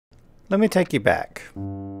Let me take you back.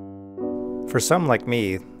 For some like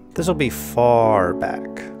me, this will be far back.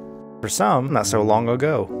 For some, not so long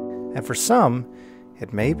ago. And for some,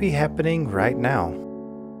 it may be happening right now.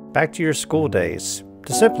 Back to your school days,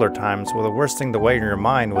 to simpler times where the worst thing to weigh in your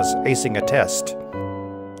mind was acing a test.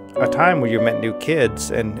 A time where you met new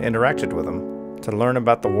kids and interacted with them, to learn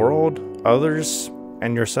about the world, others,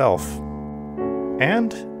 and yourself.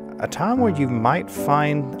 And a time where you might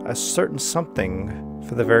find a certain something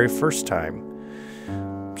for the very first time.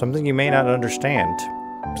 Something you may not understand,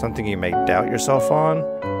 something you may doubt yourself on,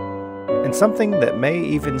 and something that may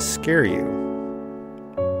even scare you.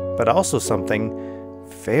 But also something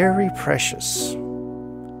very precious.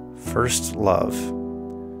 First love.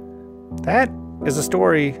 That is the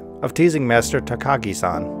story of Teasing Master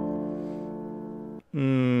Takagi-san.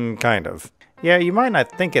 Kind of. Yeah, you might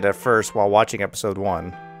not think it at first while watching episode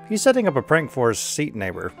 1. He's setting up a prank for his seat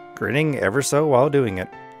neighbor, grinning ever so while doing it.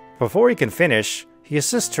 Before he can finish, he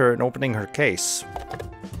assists her in opening her case.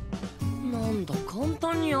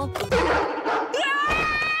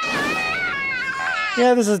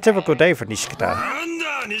 Yeah, this is a typical day for Nishikata.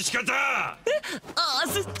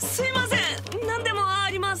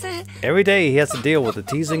 Every day he has to deal with the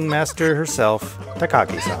teasing master herself,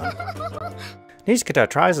 Takagi-san. Nishikata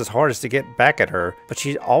tries his hardest to get back at her, but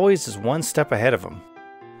she always is one step ahead of him.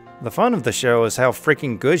 The fun of the show is how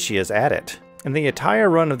freaking good she is at it. In the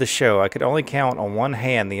entire run of the show, I could only count on one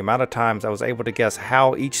hand the amount of times I was able to guess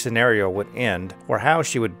how each scenario would end, or how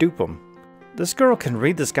she would dupe him. This girl can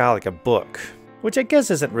read this guy like a book, which I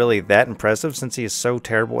guess isn't really that impressive since he is so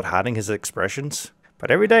terrible at hiding his expressions.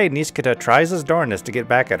 But every day, Nishikata tries his darndest to get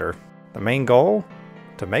back at her. The main goal?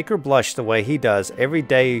 To make her blush the way he does every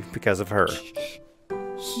day because of her.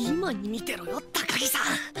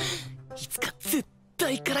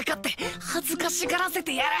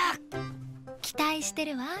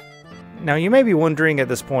 Now you may be wondering at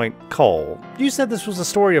this point, Chol, you said this was a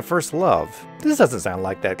story of first love. This doesn't sound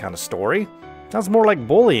like that kind of story. Sounds more like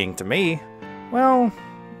bullying to me. Well,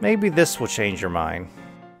 maybe this will change your mind.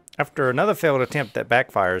 After another failed attempt that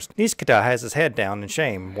backfires, Nishikata has his head down in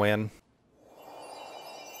shame when...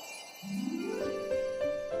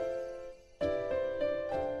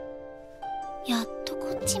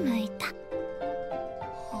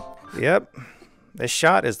 Yep, this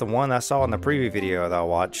shot is the one I saw in the preview video that I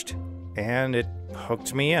watched, and it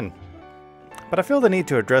hooked me in. But I feel the need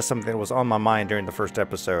to address something that was on my mind during the first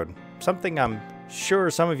episode. Something I'm sure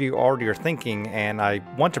some of you already are thinking, and I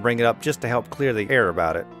want to bring it up just to help clear the air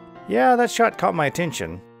about it. Yeah, that shot caught my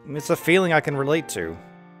attention. It's a feeling I can relate to.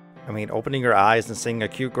 I mean, opening your eyes and seeing a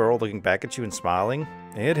cute girl looking back at you and smiling,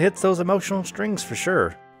 it hits those emotional strings for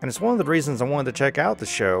sure. And it's one of the reasons I wanted to check out the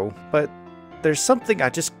show, but there's something I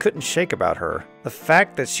just couldn't shake about her. The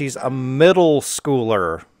fact that she's a middle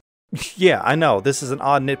schooler. Yeah, I know, this is an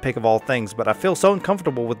odd nitpick of all things, but I feel so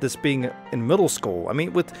uncomfortable with this being in middle school. I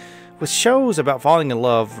mean, with shows about falling in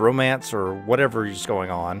love, romance, or whatever is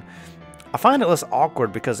going on, I find it less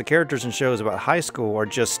awkward because the characters in shows about high school are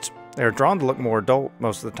they're drawn to look more adult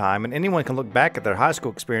most of the time, and anyone can look back at their high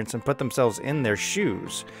school experience and put themselves in their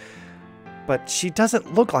shoes. But she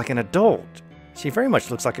doesn't look like an adult. She very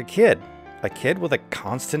much looks like a kid. A kid with a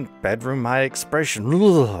constant bedroom eye expression.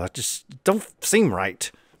 Ugh, just don't seem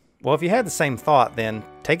right. Well, if you had the same thought, then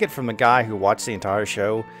take it from the guy who watched the entire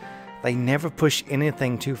show. They never push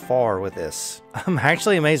anything too far with this. I'm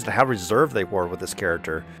actually amazed at how reserved they were with this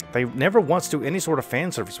character. They never once do any sort of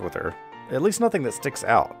fan service with her. At least nothing that sticks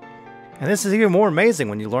out. And this is even more amazing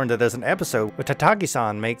when you learn that there's an episode where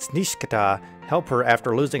Takagi-san makes Nishikata help her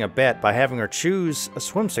after losing a bet by having her choose a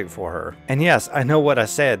swimsuit for her. And yes, I know what I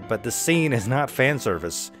said, but the scene is not fan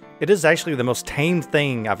service. It is actually the most tame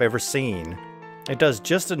thing I've ever seen. It does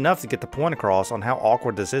just enough to get the point across on how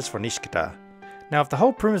awkward this is for Nishikata. Now, if the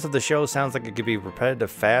whole premise of the show sounds like it could be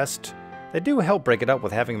repetitive fast, they do help break it up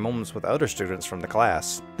with having moments with other students from the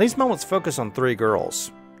class. These moments focus on 3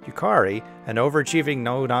 girls. Yukari, an overachieving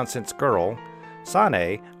no-nonsense girl,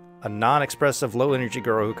 Sane, a non-expressive low-energy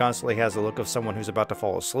girl who constantly has the look of someone who's about to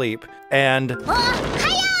fall asleep, and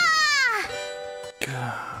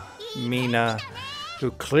Mina, who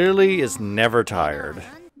clearly is never tired.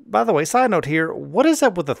 By the way, side note here, what is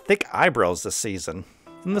up with the thick eyebrows this season?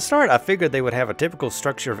 From the start, I figured they would have a typical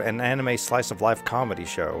structure of an anime slice-of-life comedy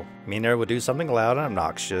show. Mina would do something loud and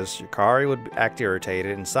obnoxious, Yukari would act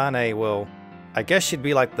irritated, and Sane, well, I guess she'd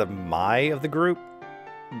be like the Mai of the group.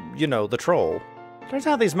 You know, the troll. Turns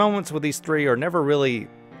out these moments with these 3 are never really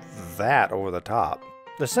that over the top.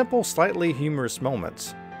 They're simple, slightly humorous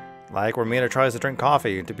moments. Like where Mina tries to drink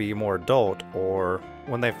coffee to be more adult, or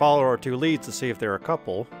when they follow our 2 leads to see if they're a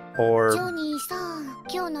couple, or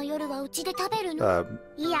What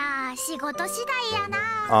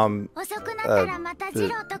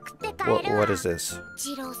is this?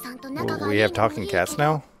 We have talking cats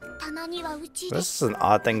now? This is an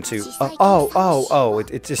odd thing to...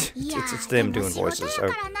 It's them doing voices.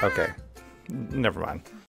 Okay. Never mind.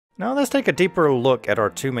 Now let's take a deeper look at our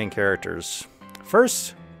two main characters.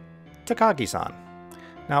 First, Takagi-san.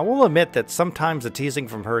 Now, we'll admit that sometimes the teasing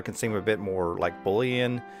from her can seem a bit more like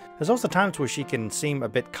bullying. There's also times where she can seem a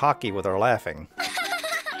bit cocky with her laughing.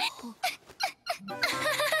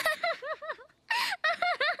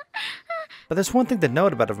 But there's one thing to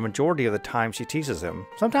note about a majority of the time she teases him.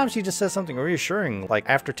 Sometimes she just says something reassuring, like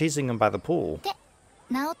after teasing him by the pool.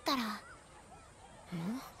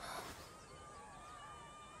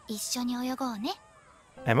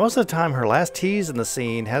 And most of the time, her last tease in the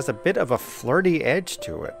scene has a bit of a flirty edge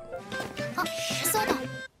to it.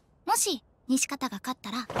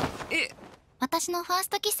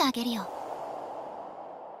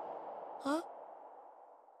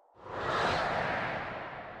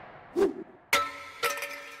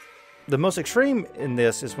 The most extreme in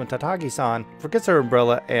this is when Takagi-san forgets her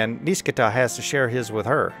umbrella and Nishikata has to share his with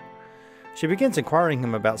her. She begins inquiring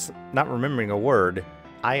him about not remembering a word,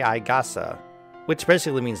 gasa, which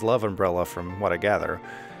basically means love umbrella from what I gather,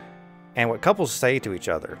 and what couples say to each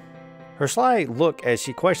other. Her sly look as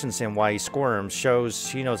she questions him why he squirms shows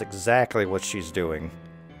she knows exactly what she's doing.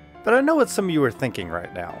 But I know what some of you are thinking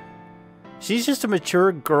right now. She's just a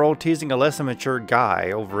mature girl teasing a less mature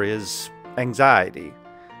guy over his anxiety.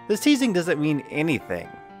 This teasing doesn't mean anything.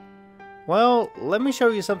 Well, let me show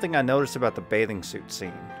you something I noticed about the bathing suit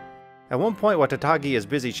scene. At one point while Takagi is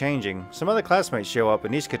busy changing, some other classmates show up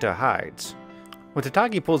and Nishikata hides. When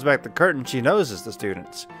Takagi pulls back the curtain, she notices the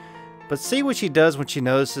students. But see what she does when she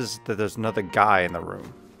notices that there's another guy in the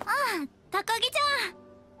room. Takagi-chan!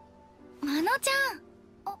 Mano-chan!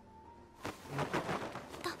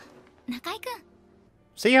 Nakai-kun.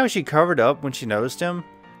 See how she covered up when she noticed him?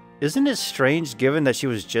 Isn't it strange given that she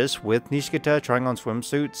was just with Nishikata trying on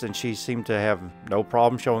swimsuits and she seemed to have no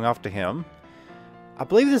problem showing off to him? I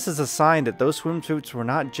believe this is a sign that those swimsuits were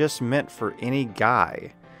not just meant for any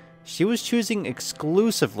guy. She was choosing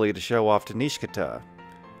exclusively to show off to Nishikata.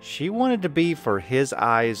 She wanted to be for his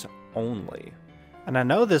eyes only. And I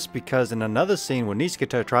know this because in another scene when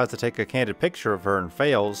Nishikata tries to take a candid picture of her and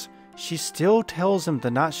fails, she still tells him to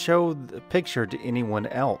not show the picture to anyone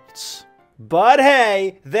else. But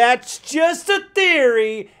hey, that's just a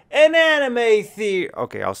theory, an anime theory.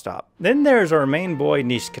 Okay, I'll stop. Then there's our main boy,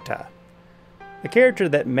 Nishikata. A character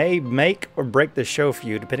that may make or break the show for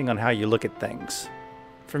you depending on how you look at things.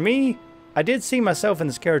 For me, I did see myself in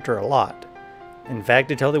this character a lot. In fact,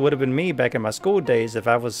 it totally would have been me back in my school days if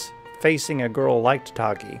I was facing a girl like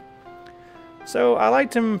Takagi. So I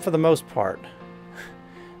liked him for the most part.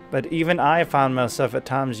 But even I found myself at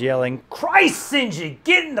times yelling, "Christ, Shinji,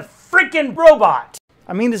 get in the freaking robot!"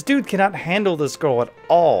 I mean, this dude cannot handle this girl at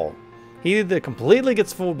all. He either completely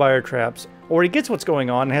gets fooled by her traps, or he gets what's going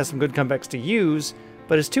on and has some good comebacks to use,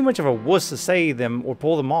 but is too much of a wuss to say them or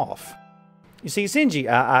pull them off. You see, Shinji,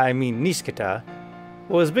 I mean Nishikata,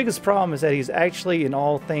 well, his biggest problem is that he's actually in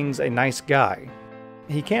all things a nice guy.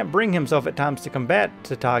 He can't bring himself at times to combat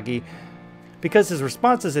Takagi because his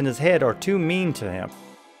responses in his head are too mean to him.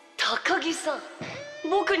 Takagi-san,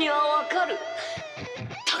 僕にはわかる。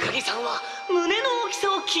Takagi-san は胸の大き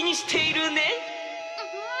さを気にしているね。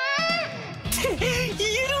って言え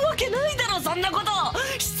るわけないだろ、そんなこと。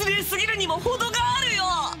失礼すぎるにも程があるよ。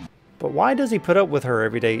But why does he put up with her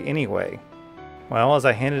every day anyway? Well, as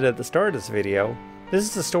I hinted at the start of this video, this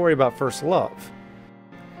is a story about first love.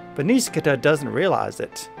 But Nishikata doesn't realize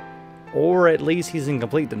it, or at least he's in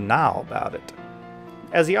complete denial about it.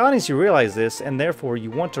 As the audience, you realize this, and therefore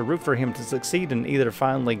you want to root for him to succeed in either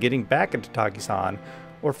finally getting back at Takagi-san,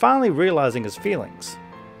 or finally realizing his feelings.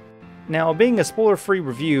 Now, being a spoiler-free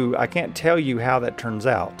review, I can't tell you how that turns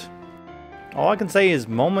out. All I can say is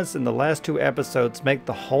moments in the last 2 episodes make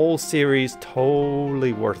the whole series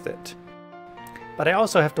totally worth it. But I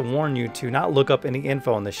also have to warn you to not look up any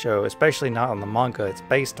info on the show, especially not on the manga it's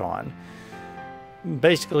based on.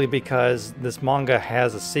 Basically because this manga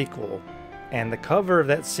has a sequel, and the cover of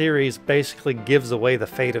that series basically gives away the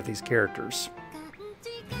fate of these characters.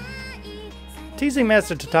 Teasing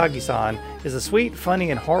Master Takagi-san is a sweet,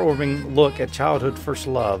 funny, and heartwarming look at childhood first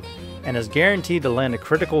love, and is guaranteed to land a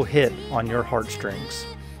critical hit on your heartstrings.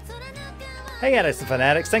 Hey addicts and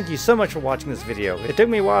fanatics, thank you so much for watching this video. It took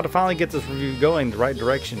me a while to finally get this review going the right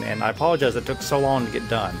direction, and I apologize it took so long to get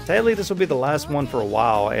done. Sadly, this will be the last one for a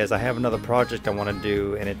while, as I have another project I want to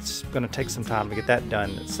do, and it's going to take some time to get that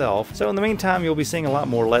done itself. So in the meantime, you'll be seeing a lot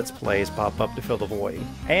more Let's Plays pop up to fill the void.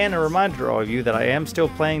 And a reminder to all of you that I am still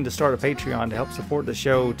planning to start a Patreon to help support the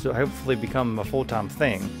show to hopefully become a full-time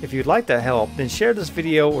thing. If you'd like that help, then share this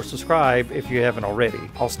video or subscribe if you haven't already.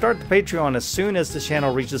 I'll start the Patreon as soon as the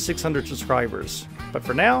channel reaches 600 subscribers. But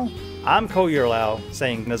for now, I'm Chol Yerlow,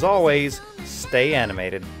 saying, as always, stay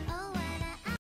animated.